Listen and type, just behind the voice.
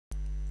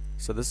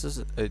So this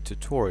is a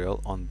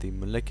tutorial on the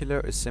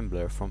molecular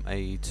assembler from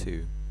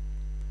AE2.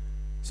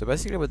 So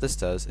basically what this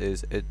does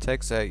is it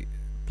takes a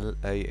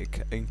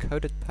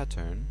encoded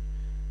pattern,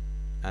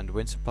 and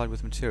when supplied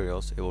with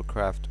materials it will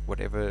craft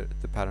whatever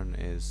the pattern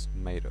is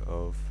made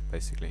of,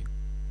 basically.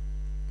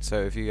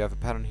 So if you have a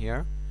pattern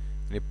here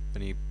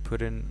and you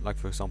put in, like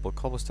for example,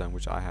 cobblestone,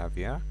 which I have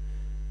here,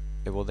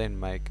 it will then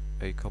make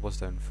a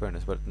cobblestone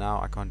furnace. But now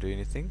I can't do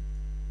anything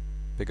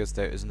because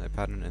there isn't a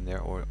pattern in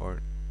there, or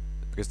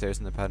because there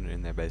isn't a pattern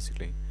in there,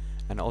 basically.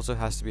 And it also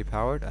has to be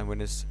powered, and when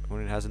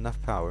it has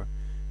enough power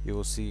you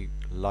will see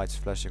lights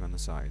flashing on the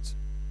sides.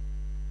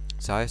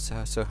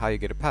 So how you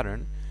get a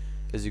pattern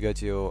is you go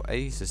to your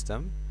AE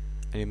system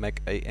and you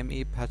make a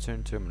ME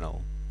pattern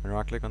terminal and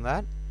right click on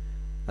that,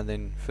 and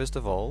then first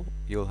of all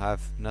you'll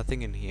have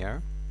nothing in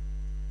here,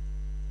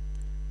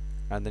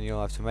 and then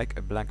you'll have to make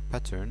a blank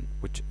pattern,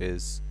 which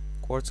is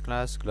quartz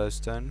glass,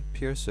 glowstone,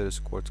 pure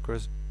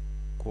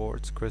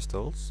quartz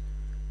crystals,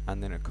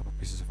 and then a couple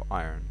pieces of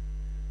iron.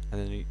 And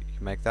then you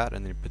make that,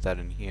 and then you put that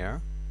in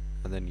here,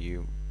 and then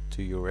you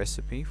do your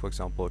recipe, for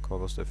example a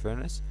cobblestone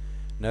furnace.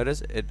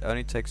 Notice it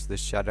only takes the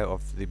shadow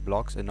of the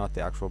blocks and not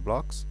the actual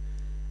blocks,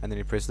 and then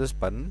you press this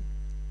button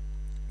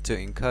to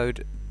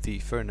encode the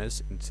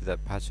furnace into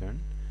that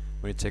pattern.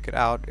 When you take it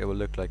out it will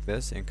look like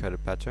this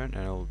encoded pattern,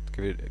 and it will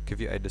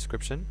give you a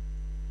description.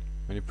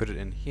 When you put it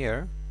in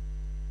here,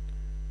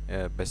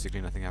 basically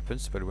nothing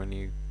happens, but when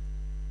you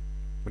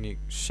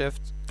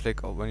shift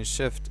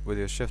with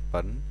your shift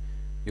button,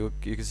 you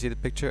can see the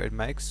picture it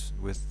makes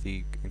with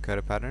the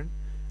encoder pattern.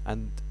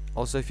 And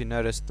also, if you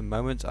notice, the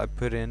moment I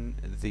put in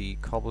the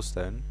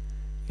cobblestone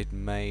it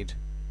made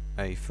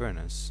a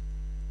furnace,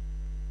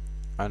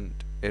 and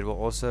it will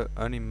also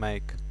only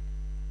make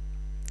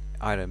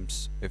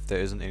items if there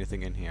isn't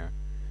anything in here.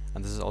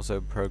 And this is also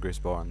a progress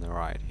bar on the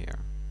right here,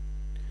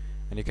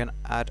 and you can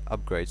add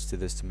upgrades to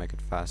this to make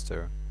it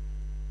faster.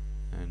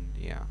 And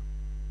yeah,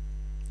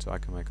 so I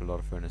can make a lot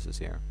of furnaces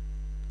here.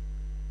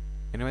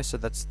 Anyway, so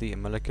that's the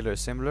molecular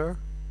assembler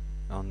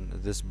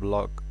on this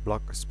block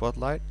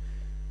spotlight.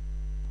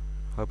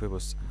 Hope it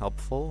was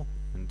helpful,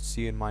 and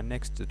see you in my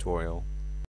next tutorial.